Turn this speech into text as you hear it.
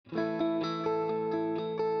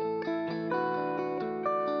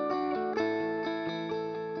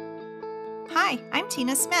Hi, I'm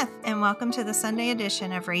Tina Smith, and welcome to the Sunday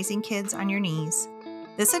edition of Raising Kids on Your Knees.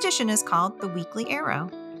 This edition is called The Weekly Arrow.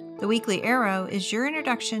 The Weekly Arrow is your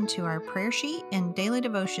introduction to our prayer sheet and daily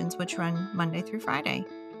devotions, which run Monday through Friday.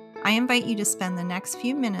 I invite you to spend the next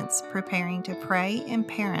few minutes preparing to pray and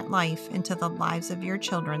parent life into the lives of your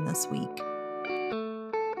children this week.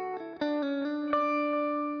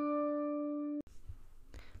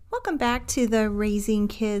 Welcome back to the Raising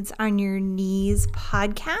Kids on Your Knees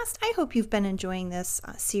podcast. I hope you've been enjoying this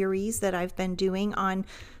series that I've been doing on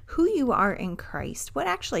who you are in Christ. What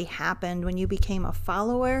actually happened when you became a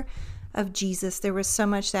follower of Jesus? There was so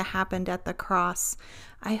much that happened at the cross.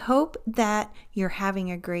 I hope that you're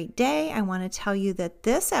having a great day. I want to tell you that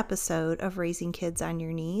this episode of Raising Kids on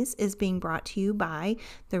Your Knees is being brought to you by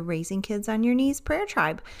the Raising Kids on Your Knees Prayer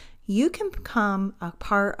Tribe. You can become a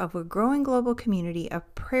part of a growing global community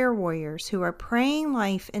of prayer warriors who are praying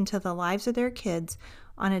life into the lives of their kids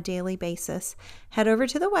on a daily basis. Head over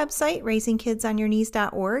to the website,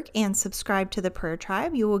 raisingkidsonyourknees.org, and subscribe to the prayer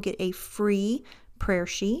tribe. You will get a free prayer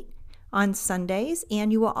sheet on Sundays,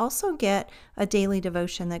 and you will also get a daily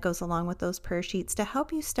devotion that goes along with those prayer sheets to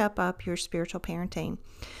help you step up your spiritual parenting.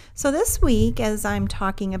 So this week, as I'm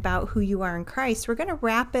talking about who you are in Christ, we're going to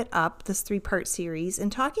wrap it up, this 3-part series,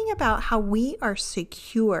 and talking about how we are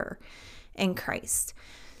secure in Christ.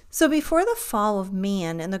 So before the fall of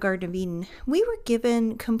man in the Garden of Eden, we were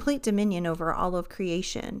given complete dominion over all of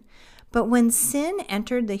creation. But when sin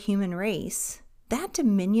entered the human race, that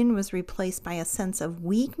dominion was replaced by a sense of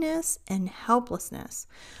weakness and helplessness.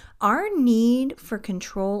 Our need for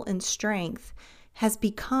control and strength has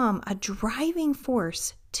become a driving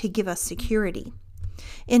force to give us security.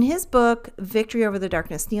 In his book, Victory Over the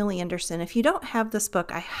Darkness, Neil Anderson, if you don't have this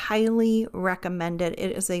book, I highly recommend it.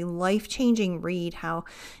 It is a life-changing read, how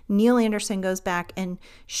Neil Anderson goes back and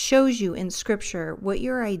shows you in Scripture what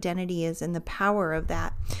your identity is and the power of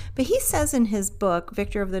that. But he says in his book,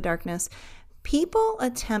 Victory Over the Darkness, people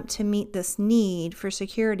attempt to meet this need for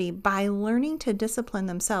security by learning to discipline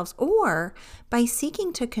themselves or by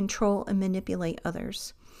seeking to control and manipulate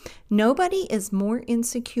others. Nobody is more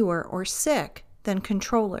insecure or sick than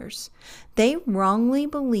controllers. They wrongly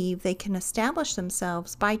believe they can establish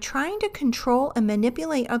themselves by trying to control and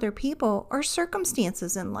manipulate other people or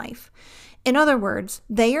circumstances in life. In other words,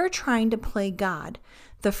 they are trying to play God.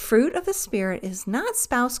 The fruit of the Spirit is not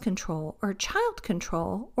spouse control or child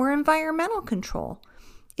control or environmental control.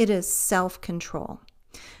 It is self-control.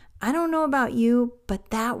 I don't know about you,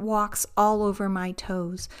 but that walks all over my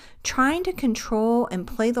toes. Trying to control and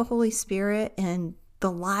play the Holy Spirit in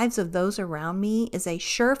the lives of those around me is a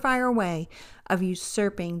surefire way of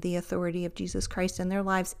usurping the authority of Jesus Christ in their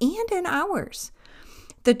lives and in ours.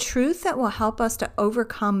 The truth that will help us to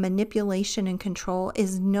overcome manipulation and control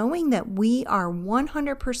is knowing that we are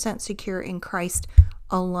 100% secure in Christ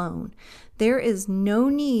alone. There is no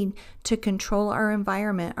need to control our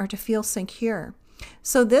environment or to feel secure.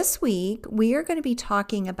 So this week, we are going to be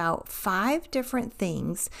talking about 5 different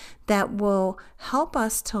things that will help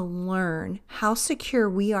us to learn how secure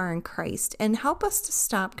we are in Christ and help us to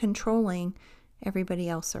stop controlling everybody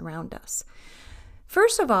else around us.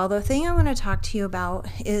 First of all, the thing I want to talk to you about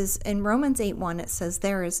is in Romans 8:1, it says,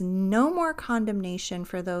 there is no more condemnation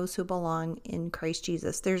for those who belong in Christ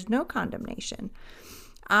Jesus. There's no condemnation.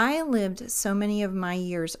 I lived so many of my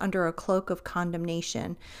years under a cloak of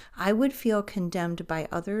condemnation. I would feel condemned by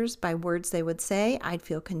others, by words they would say. I'd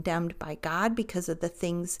feel condemned by God because of the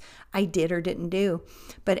things I did or didn't do.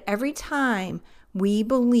 But every time we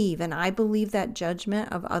believe, and I believe that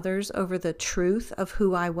judgment of others over the truth of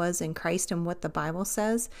who I was in Christ and what the Bible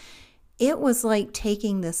says, it was like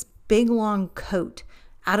taking this big long coat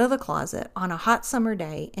out of the closet on a hot summer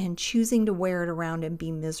day and choosing to wear it around and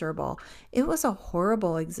be miserable. It was a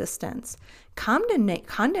horrible existence.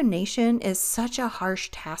 Condemnation is such a harsh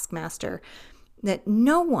taskmaster that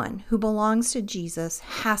no one who belongs to Jesus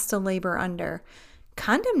has to labor under.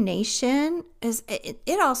 Condemnation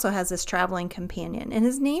it also has this traveling companion, and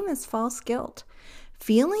his name is false guilt.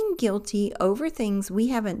 Feeling guilty over things we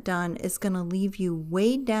haven't done is going to leave you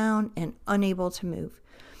weighed down and unable to move.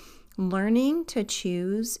 Learning to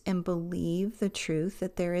choose and believe the truth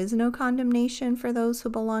that there is no condemnation for those who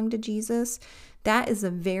belong to Jesus, that is the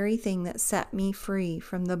very thing that set me free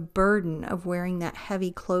from the burden of wearing that heavy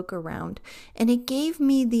cloak around. And it gave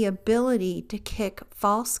me the ability to kick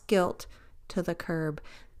false guilt to the curb.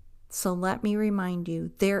 So let me remind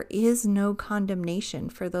you, there is no condemnation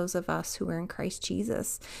for those of us who are in Christ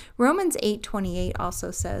Jesus. Romans 8:28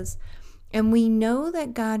 also says, and we know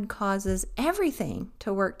that God causes everything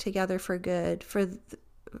to work together for good, for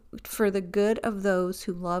the good of those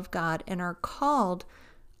who love God and are called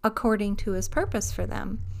according to his purpose for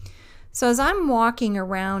them. So as I'm walking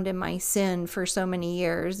around in my sin for so many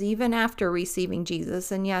years, even after receiving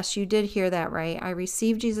Jesus, and yes, you did hear that right, I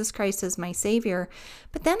received Jesus Christ as my Savior,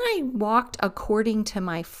 but then I walked according to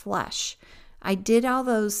my flesh. I did all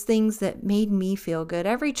those things that made me feel good.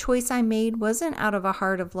 Every choice I made wasn't out of a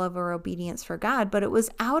heart of love or obedience for God, but it was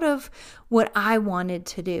out of what I wanted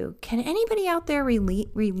to do. Can anybody out there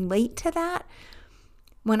relate to that?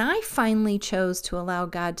 When I finally chose to allow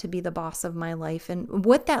God to be the boss of my life, and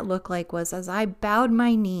what that looked like was as I bowed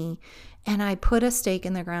my knee and I put a stake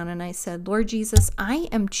in the ground and I said, Lord Jesus, I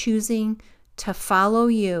am choosing to follow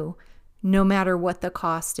you no matter what the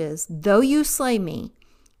cost is. Though you slay me,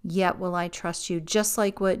 yet will I trust you, just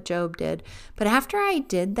like what Job did. But after I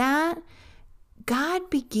did that,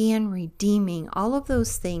 God began redeeming all of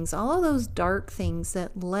those things, all of those dark things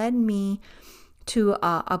that led me to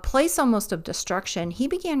a place almost of destruction. He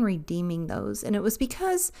began redeeming those, and it was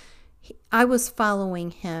because I was following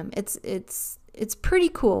him. It's pretty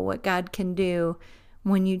cool what God can do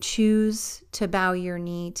when you choose to bow your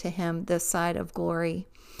knee to him this side of glory.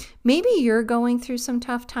 Maybe you're going through some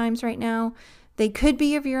tough times right now. They could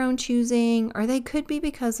be of your own choosing, or they could be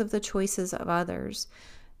because of the choices of others.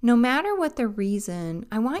 No matter what the reason,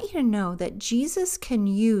 I want you to know that Jesus can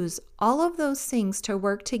use all of those things to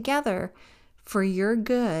work together for your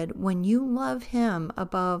good when you love him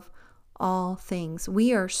above all things.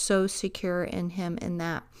 We are so secure in him in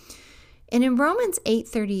that. And in Romans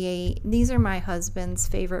 8:38, these are my husband's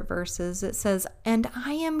favorite verses. It says, "And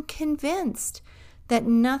I am convinced that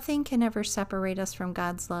nothing can ever separate us from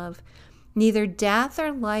God's love. Neither death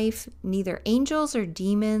or life, neither angels or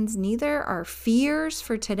demons, neither our fears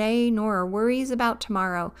for today nor our worries about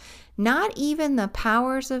tomorrow. Not even the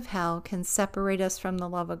powers of hell can separate us from the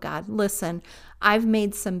love of God." Listen, I've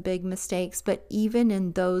made some big mistakes, but even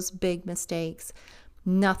in those big mistakes,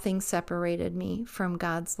 nothing separated me from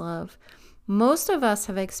God's love. Most of us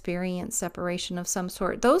have experienced separation of some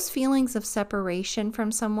sort. Those feelings of separation from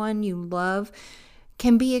someone you love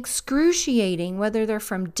can be excruciating, whether they're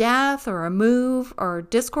from death or a move or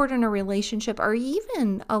discord in a relationship or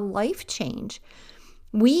even a life change.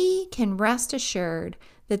 We can rest assured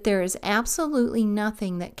that there is absolutely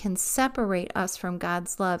nothing that can separate us from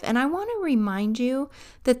God's love. And I want to remind you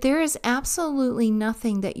that there is absolutely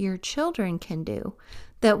nothing that your children can do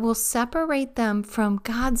that will separate them from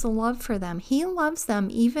God's love for them. He loves them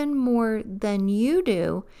even more than you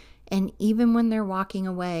do. And even when they're walking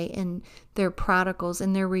away and they're prodigals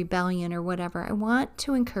and their rebellion or whatever, I want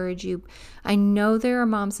to encourage you. I know there are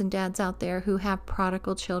moms and dads out there who have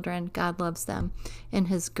prodigal children. God loves them. And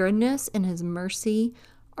his goodness and his mercy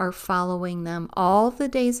are following them all the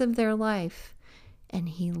days of their life. And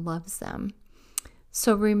he loves them.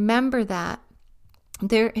 So remember that.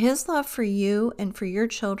 His love for you and for your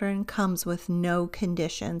children comes with no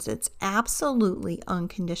conditions. It's absolutely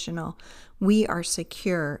unconditional. We are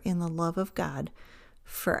secure in the love of God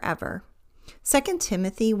forever. 2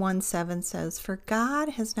 Timothy 1:7 says, "For God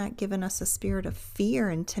has not given us a spirit of fear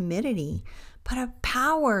and timidity, but of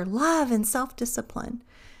power, love, and self-discipline."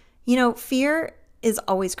 You know, fear is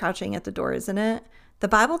always crouching at the door, isn't it? The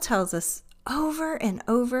Bible tells us over and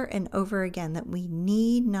over and over again that we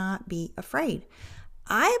need not be afraid.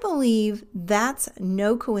 I believe that's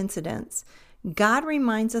no coincidence. God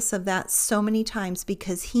reminds us of that so many times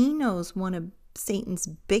because he knows one of Satan's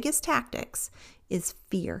biggest tactics is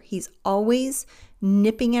fear. He's always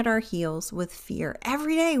nipping at our heels with fear.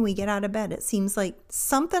 Every day we get out of bed, it seems like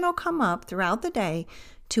something will come up throughout the day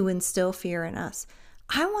to instill fear in us.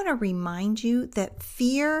 I want to remind you that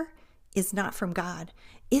fear is not from God.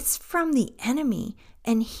 It's from the enemy.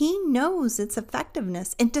 And he knows its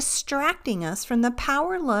effectiveness in distracting us from the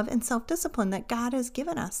power, love, and self-discipline that God has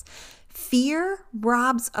given us. Fear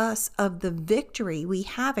robs us of the victory we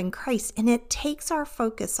have in Christ, and it takes our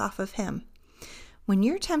focus off of him. When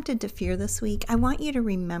you're tempted to fear this week, I want you to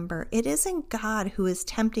remember it isn't God who is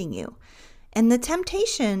tempting you. And the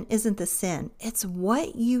temptation isn't the sin. It's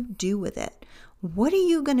what you do with it. What are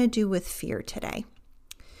you going to do with fear today?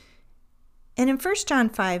 And in 1 John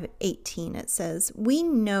 5:18, it says, "We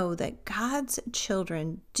know that God's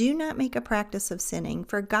children do not make a practice of sinning,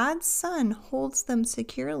 for God's Son holds them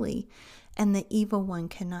securely, and the evil one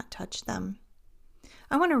cannot touch them."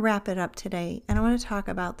 I want to wrap it up today, and I want to talk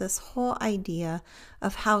about this whole idea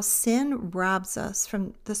of how sin robs us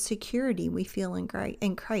from the security we feel in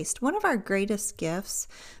Christ. One of our greatest gifts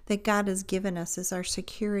that God has given us is our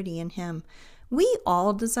security in him. We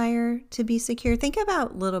all desire to be secure. Think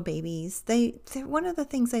about little babies. One of the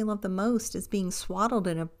things they love the most is being swaddled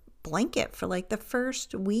in blanket for like the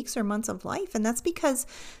first weeks or months of life. And that's because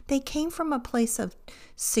they came from a place of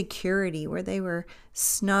security where they were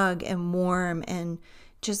snug and warm and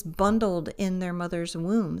just bundled in their mother's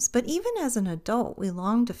wombs. But even as an adult, we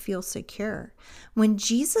long to feel secure. When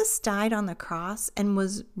Jesus died on the cross and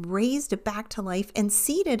was raised back to life and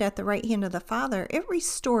seated at the right hand of the Father, it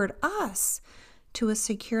restored us to a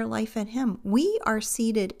secure life in Him. We are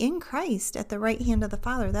seated in Christ at the right hand of the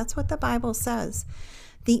Father. That's what the Bible says.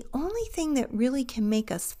 The only thing that really can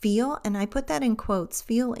make us feel, and I put that in quotes,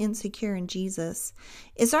 feel insecure in Jesus,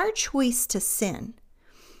 is our choice to sin.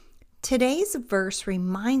 Today's verse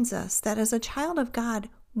reminds us that as a child of God,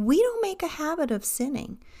 we don't make a habit of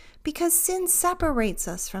sinning because sin separates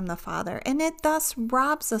us from the Father and it thus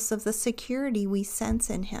robs us of the security we sense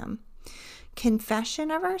in Him.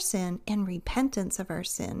 Confession of our sin and repentance of our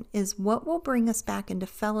sin is what will bring us back into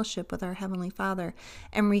fellowship with our Heavenly Father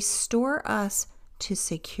and restore us to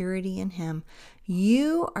security in Him.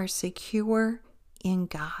 You are secure in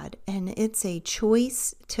God, and it's a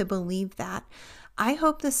choice to believe that. I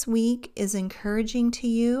hope this week is encouraging to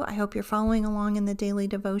you. I hope you're following along in the daily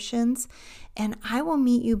devotions, and I will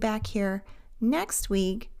meet you back here next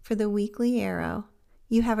week for the weekly arrow.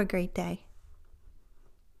 You have a great day.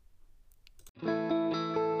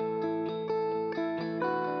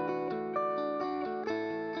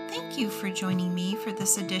 Thank you for joining me for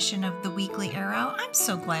this edition of the Weekly Arrow. I'm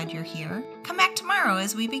so glad you're here. Come back tomorrow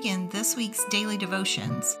as we begin this week's daily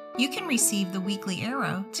devotions. You can receive the Weekly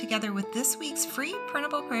Arrow together with this week's free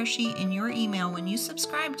printable prayer sheet in your email when you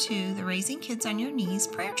subscribe to the Raising Kids on Your Knees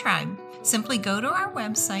Prayer Tribe. Simply go to our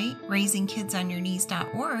website,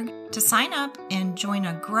 raisingkidsonyourknees.org, to sign up and join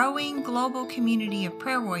a growing global community of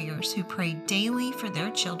prayer warriors who pray daily for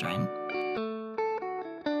their children.